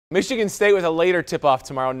Michigan State with a later tip-off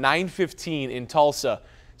tomorrow, 9:15 in Tulsa.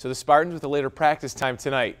 So the Spartans with a later practice time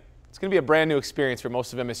tonight. It's going to be a brand new experience for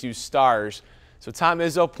most of MSU's stars. So Tom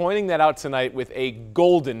Izzo pointing that out tonight with a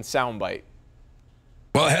golden soundbite.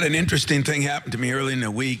 Well, I had an interesting thing happen to me early in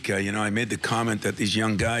the week. I made the comment that these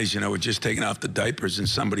young guys, were just taking off the diapers, and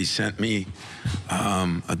somebody sent me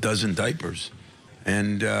a dozen diapers.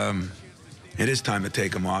 And it is time to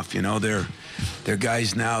take them off. They're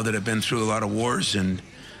guys now that have been through a lot of wars, and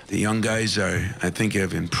the young guys I think,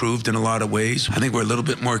 have improved in a lot of ways. I think we're a little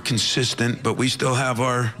bit more consistent, but we still have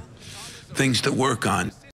our things to work on.